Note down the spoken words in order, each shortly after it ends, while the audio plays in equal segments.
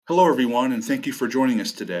Hello, everyone, and thank you for joining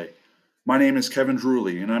us today. My name is Kevin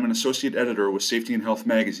Drewley, and I'm an associate editor with Safety and Health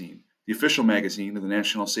Magazine, the official magazine of the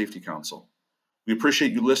National Safety Council. We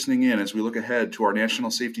appreciate you listening in as we look ahead to our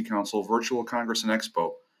National Safety Council Virtual Congress and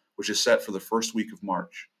Expo, which is set for the first week of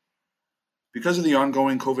March. Because of the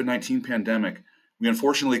ongoing COVID-19 pandemic, we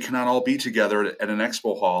unfortunately cannot all be together at an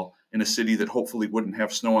expo hall in a city that hopefully wouldn't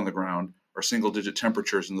have snow on the ground or single-digit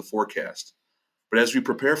temperatures in the forecast. But as we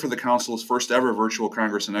prepare for the Council's first ever virtual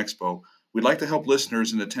Congress and Expo, we'd like to help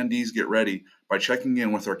listeners and attendees get ready by checking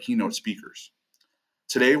in with our keynote speakers.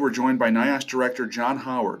 Today, we're joined by NIOSH Director John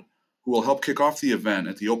Howard, who will help kick off the event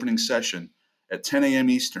at the opening session at 10 a.m.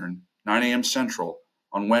 Eastern, 9 a.m. Central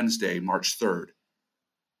on Wednesday, March 3rd.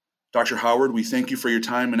 Dr. Howard, we thank you for your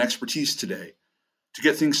time and expertise today. To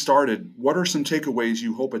get things started, what are some takeaways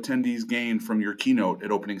you hope attendees gain from your keynote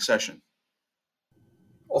at opening session?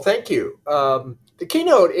 Well, thank you. The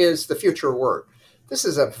keynote is the future of work. This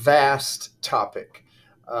is a vast topic,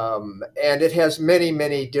 and it has many,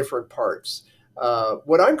 many different parts.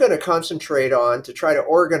 What I'm going to concentrate on to try to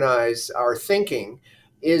organize our thinking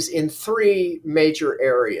is in three major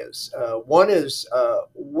areas. One is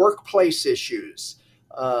workplace issues.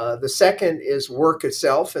 The second is work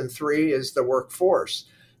itself, and three is the workforce.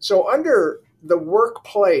 So under the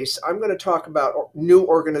workplace, I'm going to talk about new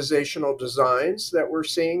organizational designs that we're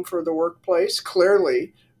seeing for the workplace.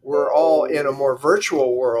 Clearly, we're all in a more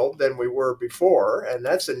virtual world than we were before, and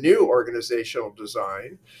that's a new organizational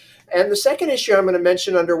design. And the second issue I'm going to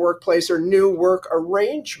mention under workplace are new work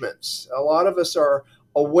arrangements. A lot of us are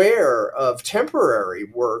aware of temporary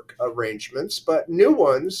work arrangements, but new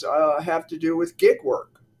ones have to do with gig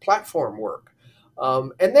work, platform work.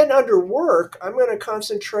 And then under work, I'm going to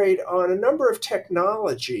concentrate on a number of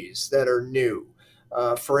technologies that are new.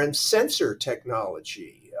 For instance, sensor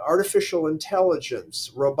technology, artificial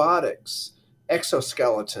intelligence, robotics,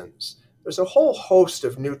 exoskeletons. There's a whole host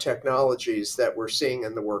of new technologies that we're seeing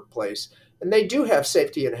in the workplace, and they do have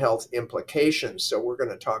safety and health implications, so we're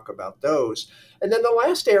going to talk about those. And then the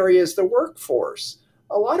last area is the workforce.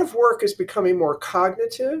 A lot of work is becoming more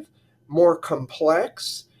cognitive, more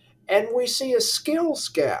complex, and we see a skills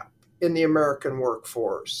gap in the American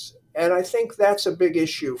workforce. And I think that's a big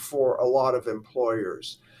issue for a lot of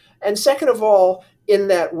employers. And second of all, in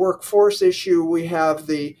that workforce issue, we have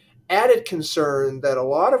the added concern that a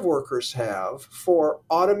lot of workers have for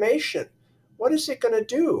automation. What is it going to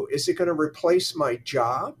do? Is it going to replace my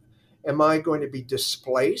job? Am I going to be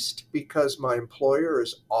displaced because my employer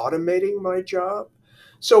is automating my job?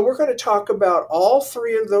 So we're going to talk about all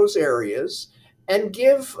three of those areas and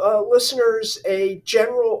give listeners a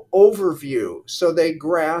general overview so they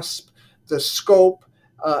grasp the scope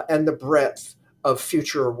and the breadth of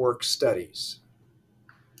future work studies.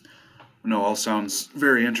 No, all sounds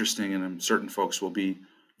very interesting, and certain folks will be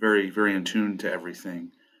very, very in tune to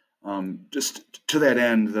everything. Just to that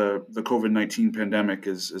end, the COVID-19 pandemic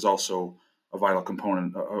is also a vital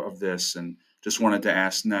component of this, and just wanted to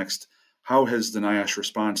ask next, how has the NIOSH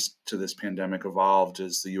response to this pandemic evolved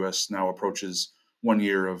as the U.S. now approaches 1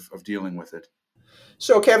 year of dealing with it?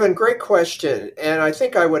 So, Kevin, great question. And I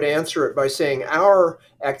think I would answer it by saying our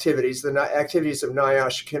activities, the activities of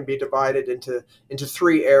NIOSH, can be divided into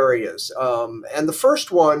three areas. And the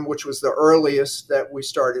first one, which was the earliest that we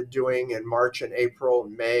started doing in March and April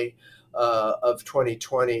and May of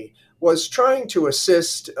 2020, was trying to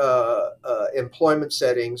assist employment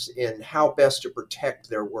settings in how best to protect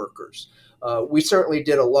their workers. We certainly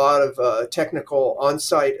did a lot of technical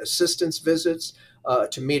on-site assistance visits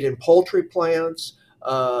to meet in poultry plants,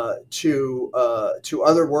 to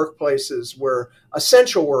other workplaces where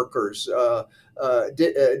essential workers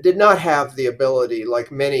did not have the ability,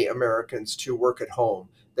 like many Americans, to work at home.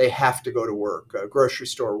 They have to go to work. Grocery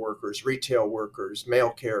store workers, retail workers, mail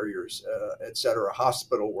carriers, et cetera,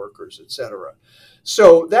 hospital workers, et cetera.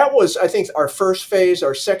 So that was, I think, our first phase.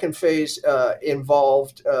 Our second phase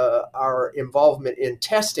involved our involvement in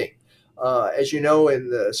testing. As you know, in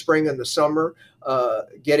the spring and the summer,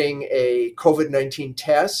 getting a COVID-19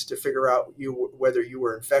 test to figure out whether you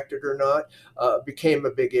were infected or not became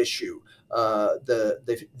a big issue.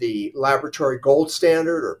 The laboratory gold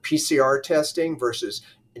standard, or PCR testing, versus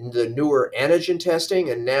the newer antigen testing,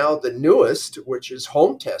 and now the newest, which is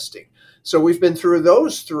home testing. So we've been through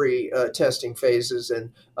those three testing phases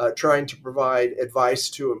and trying to provide advice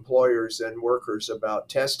to employers and workers about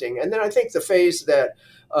testing. And then I think the phase that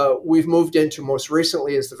we've moved into most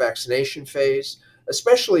recently is the vaccination phase,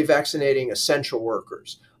 especially vaccinating essential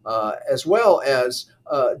workers, as well as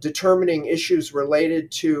determining issues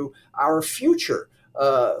related to our future.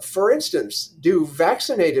 For instance, do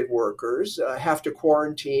vaccinated workers have to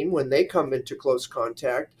quarantine when they come into close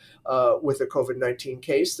contact with a COVID-19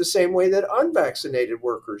 case the same way that unvaccinated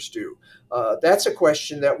workers do? That's a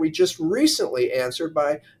question that we just recently answered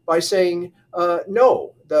by saying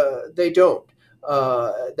no, they don't.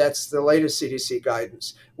 That's the latest CDC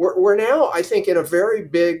guidance. We're now, I think, in a very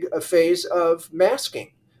big phase of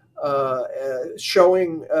masking,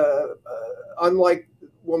 showing, unlike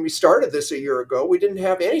when we started this a year ago, we didn't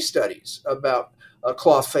have any studies about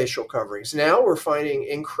cloth facial coverings. Now we're finding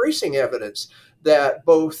increasing evidence that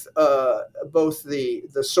both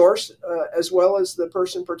the source as well as the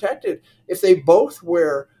person protected, if they both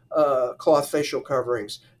wear cloth facial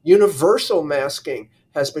coverings, universal masking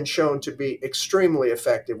has been shown to be extremely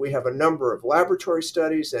effective. We have a number of laboratory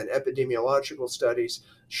studies and epidemiological studies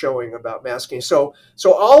showing about masking. So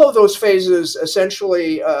all of those phases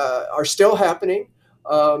essentially are still happening.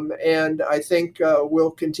 And I think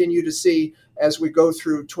we'll continue to see as we go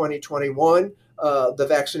through 2021 the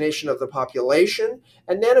vaccination of the population,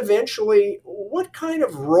 and then eventually what kind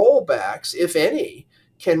of rollbacks, if any,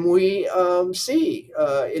 can we see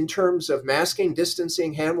in terms of masking,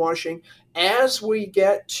 distancing, hand washing as we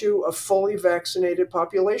get to a fully vaccinated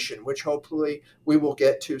population, which hopefully we will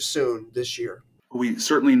get to soon this year. We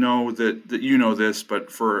certainly know that you know this,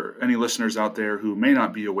 but for any listeners out there who may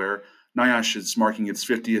not be aware, NIOSH is marking its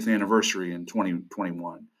 50th anniversary in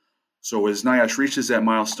 2021. So as NIOSH reaches that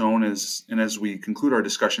milestone, and as we conclude our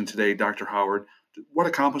discussion today, Dr. Howard, what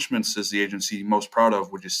accomplishments is the agency most proud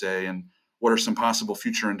of, would you say, and what are some possible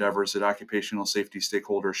future endeavors that occupational safety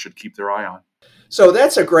stakeholders should keep their eye on? So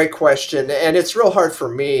that's a great question, and it's real hard for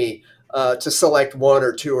me to select one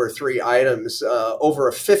or two or three items over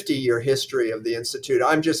a 50-year history of the Institute.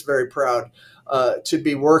 I'm just very proud to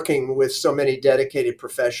be working with so many dedicated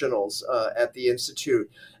professionals at the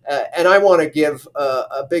Institute. And I want to give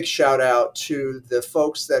a big shout out to the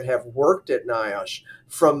folks that have worked at NIOSH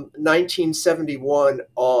from 1971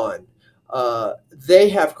 on. They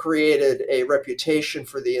have created a reputation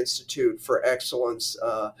for the Institute for excellence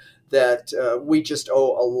that we just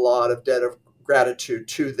owe a lot of debt of gratitude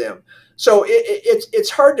to them. So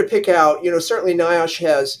it's hard to pick out. Certainly NIOSH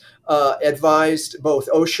has advised both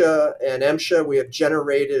OSHA and MSHA. We have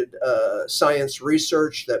generated science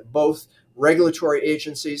research that both regulatory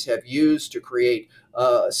agencies have used to create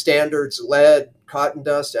standards: lead, cotton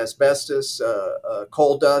dust, asbestos,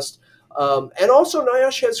 coal dust. And also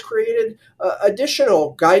NIOSH has created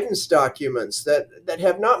additional guidance documents that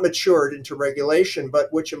have not matured into regulation,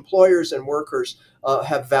 but which employers and workers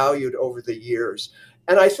have valued over the years.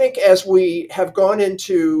 And I think as we have gone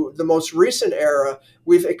into the most recent era,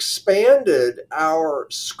 we've expanded our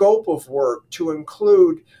scope of work to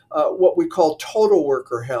include what we call total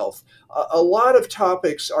worker health. A lot of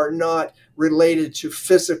topics are not related to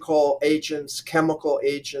physical agents, chemical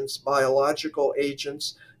agents, biological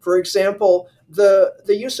agents. For example, the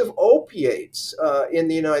use of opiates in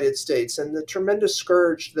the United States and the tremendous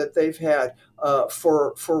scourge that they've had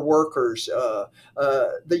for workers, the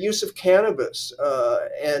use of cannabis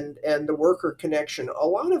and the worker connection. A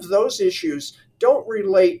lot of those issues don't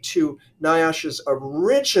relate to NIOSH's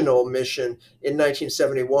original mission in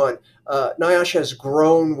 1971. NIOSH has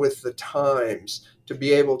grown with the times to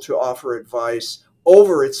be able to offer advice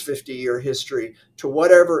over its 50-year history to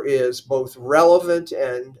whatever is both relevant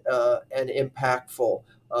and impactful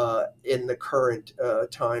in the current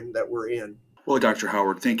time that we're in. Well, Dr.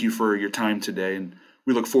 Howard, thank you for your time today, and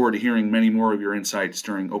we look forward to hearing many more of your insights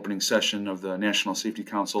during opening session of the National Safety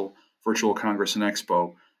Council Virtual Congress and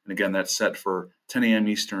Expo. And again, that's set for 10 a.m.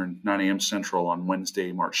 Eastern, 9 a.m. Central on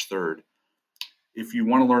Wednesday, March 3rd. If you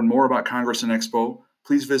want to learn more about Congress and Expo,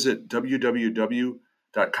 please visit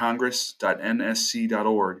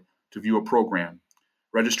www.congress.nsc.org to view a program.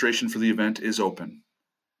 Registration for the event is open.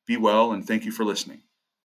 Be well, and thank you for listening.